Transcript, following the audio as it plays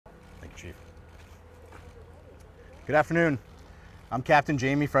Chief. Good afternoon. I'm Captain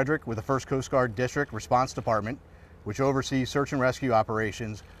Jamie Frederick with the 1st Coast Guard District Response Department, which oversees search and rescue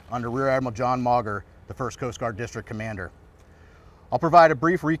operations under Rear Admiral John Mauger, the 1st Coast Guard District Commander. I'll provide a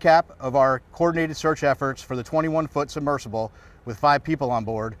brief recap of our coordinated search efforts for the 21-foot submersible with 5 people on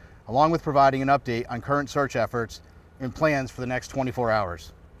board, along with providing an update on current search efforts and plans for the next 24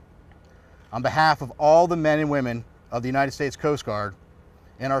 hours. On behalf of all the men and women of the United States Coast Guard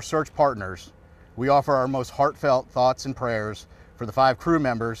and our search partners, we offer our most heartfelt thoughts and prayers for the 5 crew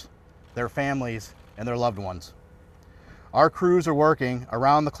members, their families, and their loved ones. Our crews are working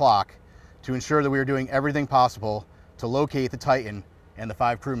around the clock to ensure that we are doing everything possible to locate the Titan and the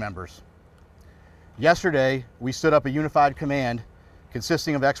 5 crew members. Yesterday, we stood up a unified command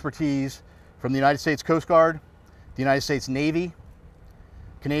consisting of expertise from the United States Coast Guard, the United States Navy,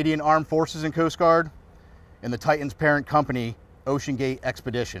 Canadian Armed Forces and Coast Guard, and the Titan's parent company, Ocean Gate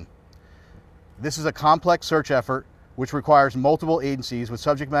Expedition. This is a complex search effort which requires multiple agencies with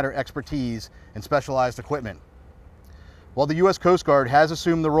subject matter expertise and specialized equipment. While the U.S. Coast Guard has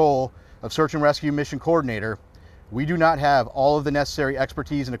assumed the role of search and rescue mission coordinator, we do not have all of the necessary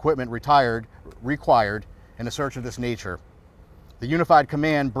expertise and equipment required in a search of this nature. The Unified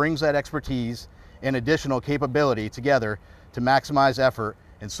Command brings that expertise and additional capability together to maximize effort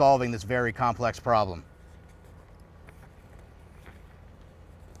in solving this very complex problem.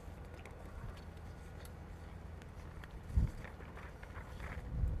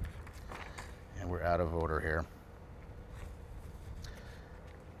 And we're out of order here.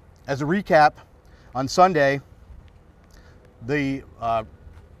 As a recap, on Sunday, the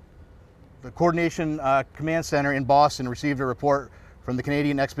Coordination Command Center in Boston received a report from the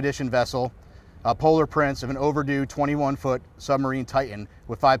Canadian expedition vessel Polar Prince of an overdue 21-foot submarine Titan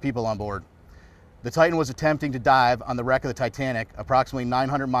with 5 people on board. The Titan was attempting to dive on the wreck of the Titanic approximately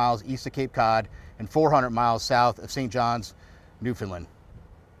 900 miles east of Cape Cod and 400 miles south of St. John's, Newfoundland.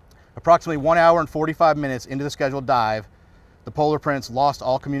 Approximately 1 hour and 45 minutes into the scheduled dive, the Polar Prince lost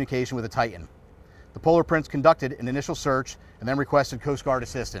all communication with the Titan. The Polar Prince conducted an initial search and then requested Coast Guard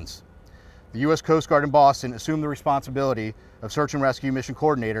assistance. The U.S. Coast Guard in Boston assumed the responsibility of search and rescue mission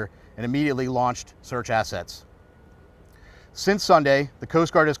coordinator and immediately launched search assets. Since Sunday, the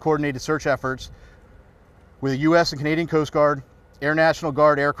Coast Guard has coordinated search efforts with the U.S. and Canadian Coast Guard, Air National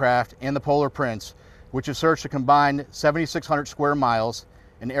Guard aircraft, and the Polar Prince, which have searched a combined 7,600 square miles,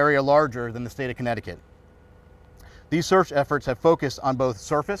 an area larger than the state of Connecticut. These search efforts have focused on both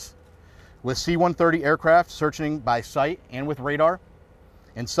surface, with C-130 aircraft searching by sight and with radar,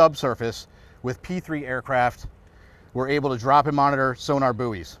 and subsurface, with P-3 aircraft were able to drop and monitor sonar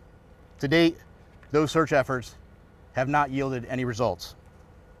buoys. To date, those search efforts have not yielded any results.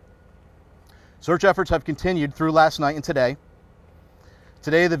 Search efforts have continued through last night and today.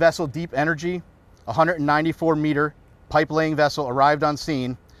 Today, the vessel Deep Energy, a 194-meter pipe-laying vessel, arrived on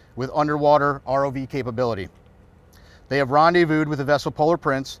scene with underwater ROV capability. They have rendezvoused with the vessel Polar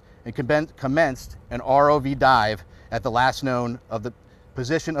Prince and commenced an ROV dive at the last known of the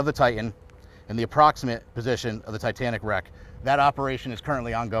position of the Titan and the approximate position of the Titanic wreck. That operation is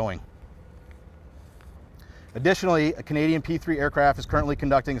currently ongoing. Additionally, a Canadian P-3 aircraft is currently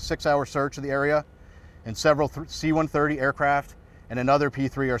conducting a 6-hour search of the area, and several C-130 aircraft and another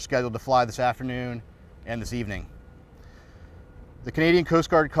P-3 are scheduled to fly this afternoon and this evening. The Canadian Coast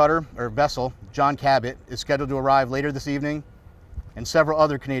Guard cutter, or vessel, John Capt, is scheduled to arrive later this evening, and several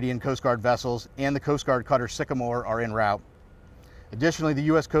other Canadian Coast Guard vessels and the Coast Guard cutter Sycamore are en route. Additionally, the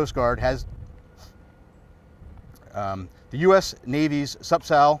U.S. Coast Guard has the U.S. Navy's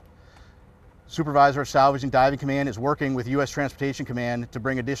SUPSAL, Supervisor of Salvage and Diving Command, is working with U.S. Transportation Command to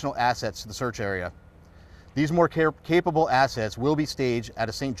bring additional assets to the search area. These more capable assets will be staged out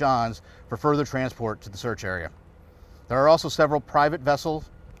of St. John's for further transport to the search area. There are also several private vessels,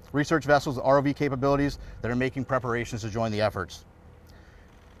 research vessels with ROV capabilities that are making preparations to join the efforts.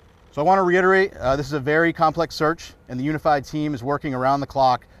 So I want to reiterate, this is a very complex search, and the unified team is working around the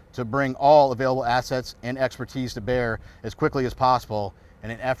clock to bring all available assets and expertise to bear as quickly as possible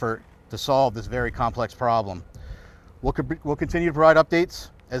in an effort to solve this very complex problem. We'll continue to provide updates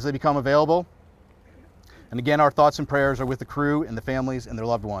as they become available. And again, our thoughts and prayers are with the crew and the families and their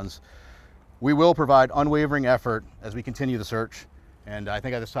loved ones. We will provide unwavering effort as we continue the search. And I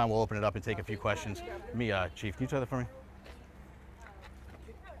think at this time we'll open it up and take a few questions. Chief, can you try that for me?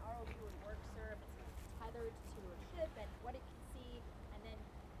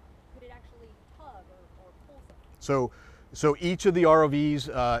 So So each of the ROVs,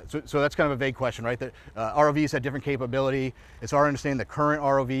 so that's kind of a vague question, right? The ROVs have different capability. It's our understanding the current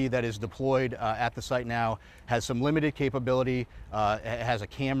ROV that is deployed at the site now has some limited capability, has a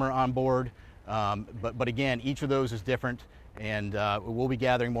camera on board, but again, each of those is different, and we'll be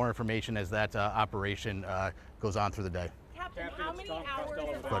gathering more information as that operation goes on through the day. Captain, how many hours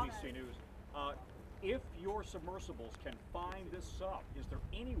of NBC News. If your submersibles can find this sub, is there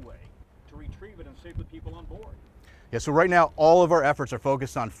any way to retrieve it and save the people on board? Yeah, so right now all of our efforts are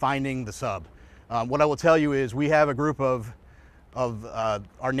focused on finding the sub. What I will tell you is we have a group of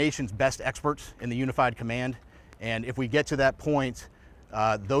our nation's best experts in the Unified Command, and if we get to that point,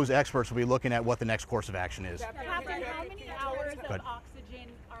 those experts will be looking at what the next course of action is. Captain, how many hours of oxygen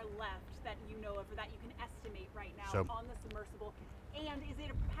are left that you know of, or that you can estimate right now on the submersible? And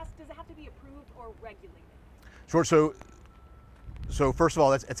does it have to be approved or regulated? Sure. So first of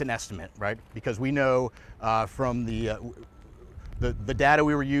all, it's an estimate, right? Because we know from the data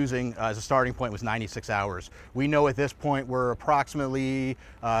we were using as a starting point was 96 hours. We know at this point we're approximately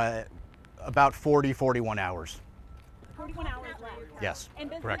about 41 hours. 41 hours left. Yes,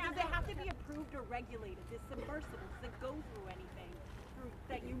 and correct. Does it have to be approved or regulated? This submersible, does it go through anything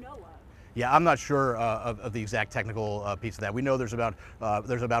that you know of? Yeah, I'm not sure of the exact technical piece of that. We know there's about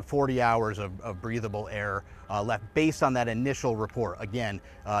 40 hours of breathable air left based on that initial report. Again,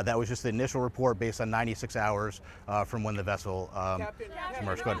 that was just the initial report based on 96 hours from when the vessel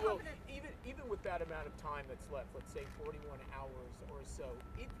submerged. Even with that amount of time that's left, let's say 41 hours or so,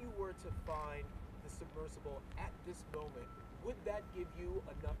 if you were to find the submersible at this moment, would that give you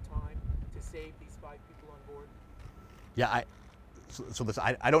enough time to save these 5 people on board? Yeah,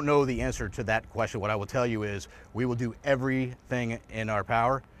 I don't know the answer to that question. What I will tell you is we will do everything in our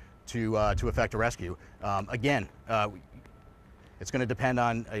power to effect a rescue. Again, it's going to depend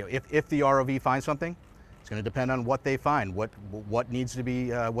on if the ROV finds something. It's going to depend on what they find, what needs to be,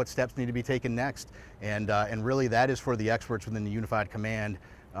 what steps need to be taken next, and really that is for the experts within the Unified Command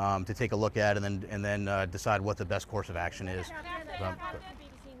to take a look at and then decide what the best course of action is.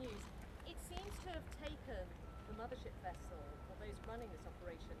 BBC News. It seems to have taken the mothership vessel, or those running this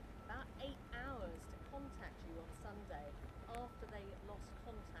operation, about 8 hours to contact you on Sunday after they lost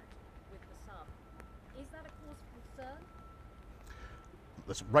contact with the sub. Is that a cause for concern?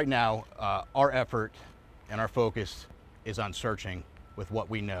 Listen, right now, our effort and our focus is on searching with what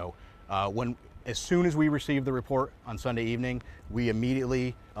we know. As soon as we received the report on Sunday evening, we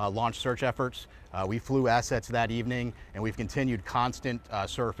immediately launched search efforts. We flew assets that evening, and we've continued constant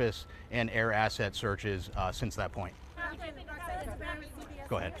surface and air asset searches since that point.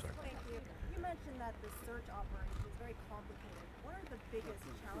 Go ahead, sir. You mentioned that the search operation is very complicated. What are the biggest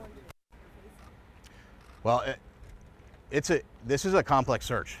challenges you're facing? Well, this is a complex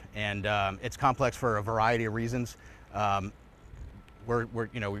search, and it's complex for a variety of reasons.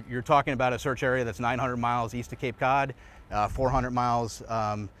 You're talking about a search area that's 900 miles east of Cape Cod, 400 miles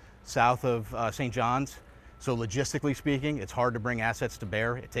south of St. John's. So logistically speaking, it's hard to bring assets to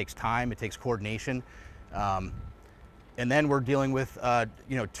bear. It takes time, it takes coordination. And then we're dealing with,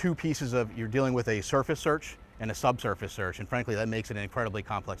 two pieces of, you're dealing with a surface search and a subsurface search, and frankly, that makes it an incredibly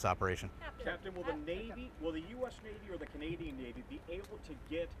complex operation. Captain, will the U.S. Navy or the Canadian Navy be able to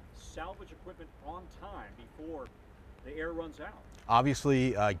get salvage equipment on time before the air runs out?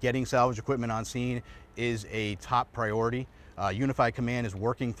 Obviously, getting salvage equipment on scene is a top priority. Unified Command is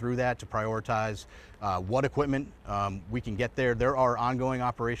working through that to prioritize what equipment we can get there. There are ongoing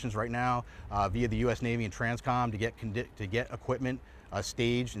operations right now via the U.S. Navy and Transcom to get equipment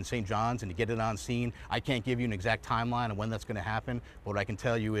staged in St. John's and to get it on scene. I can't give you an exact timeline of when that's going to happen, but what I can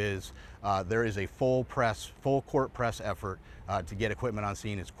tell you is there is a full court press effort to get equipment on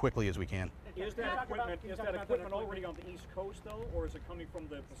scene as quickly as we can. Is that equipment already on the East Coast, though, or is it coming from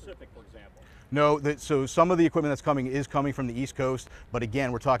the Pacific, for example? No, so some of the equipment that's coming is coming from the East Coast, but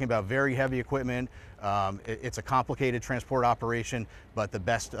again, we're talking about very heavy equipment. It's a complicated transport operation, but the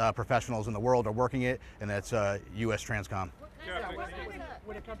best professionals in the world are working it, and that's U.S. Transcom.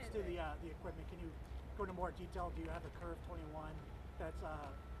 When it comes to the equipment, can you go into more detail? Do you have the Curve 21 that's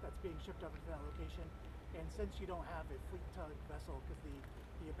being shipped over to that location? And since you don't have a fleet tug vessel because the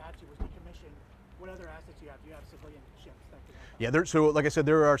Apache was decommissioned, what other assets do you have? Do you have civilian ships that can help? Yeah, so like I said,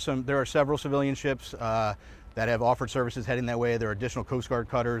 there are several civilian ships that have offered services heading that way. There are additional Coast Guard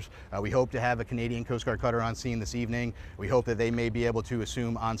cutters. We hope to have a Canadian Coast Guard cutter on scene this evening. We hope that they may be able to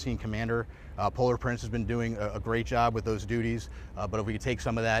assume on-scene commander. Polar Prince has been doing a great job with those duties, but if we could take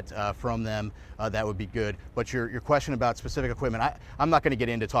some of that from them, that would be good. But your question about specific equipment, I'm not going to get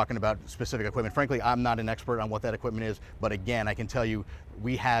into talking about specific equipment. Frankly, I'm not an expert on what that equipment is, but again, I can tell you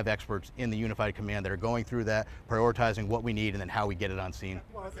we have experts in the Unified Command that are going through that, prioritizing what we need and then how we get it on scene.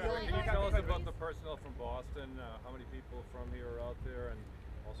 Can you tell us about the personnel from Boston? How many people from here are out there, and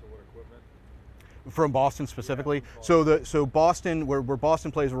also what equipment? From Boston specifically? Yeah, from Boston. So Boston, where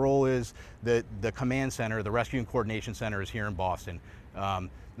Boston plays a role is the command center, the rescue and coordination center is here in Boston.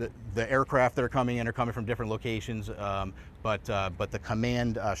 The aircraft that are coming from different locations, but the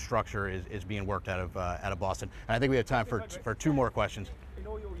command structure is being worked out of Boston. And I think we have time for 2 more questions. In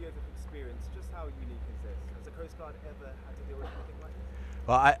all your years of experience, just how unique is this? Has the Coast Guard ever had to deal with anything like this?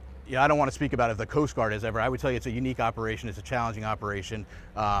 Well, I don't want to speak about if the Coast Guard has ever. I would tell you it's a unique operation. It's a challenging operation,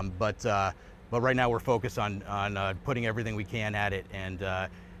 but right now we're focused on putting everything we can at it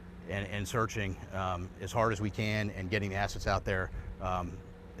and searching as hard as we can and getting the assets out there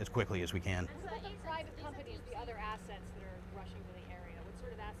as quickly as we can. And so the private companies, the other assets that are rushing to the area, what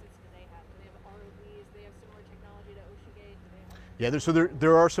sort of assets do they have? Do they have ROVs? Do they have similar technology to OceanGate? Do they have... Yeah,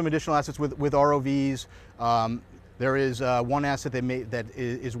 there are some additional assets with ROVs. There is one asset that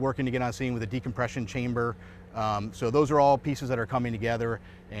is working to get on scene with a decompression chamber. So those are all pieces that are coming together,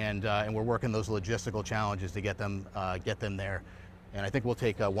 and we're working those logistical challenges to get them there. And I think we'll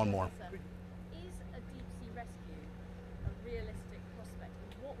take one more. Is a deep sea rescue a realistic prospect?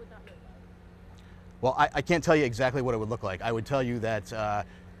 What would that look like? Well, I can't tell you exactly what it would look like. I would tell you that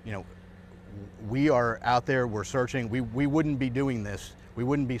we are out there, we're searching. We wouldn't be doing this. We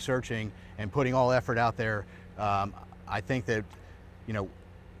wouldn't be searching and putting all effort out there. I think that,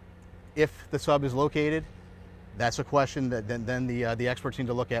 if the sub is located, that's a question that then the experts need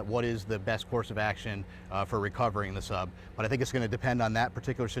to look at what is the best course of action for recovering the sub. But I think it's going to depend on that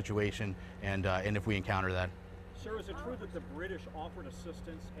particular situation and if we encounter that. Sir, is it true that the British offered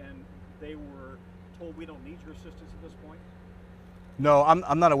assistance and they were told we don't need your assistance at this point? No,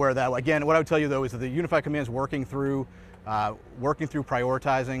 I'm not aware of that. Again, what I would tell you though is that the Unified Command is working through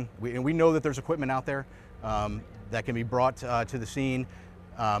prioritizing. We know that there's equipment out there that can be brought to the scene.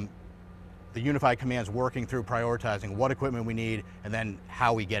 The Unified Command is working through prioritizing what equipment we need and then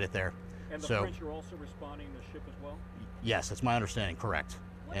how we get it there. And the French are also responding to the ship as well? Yes, that's my understanding, correct.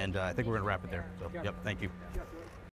 And I think we're going to wrap it there. So, yep, thank you.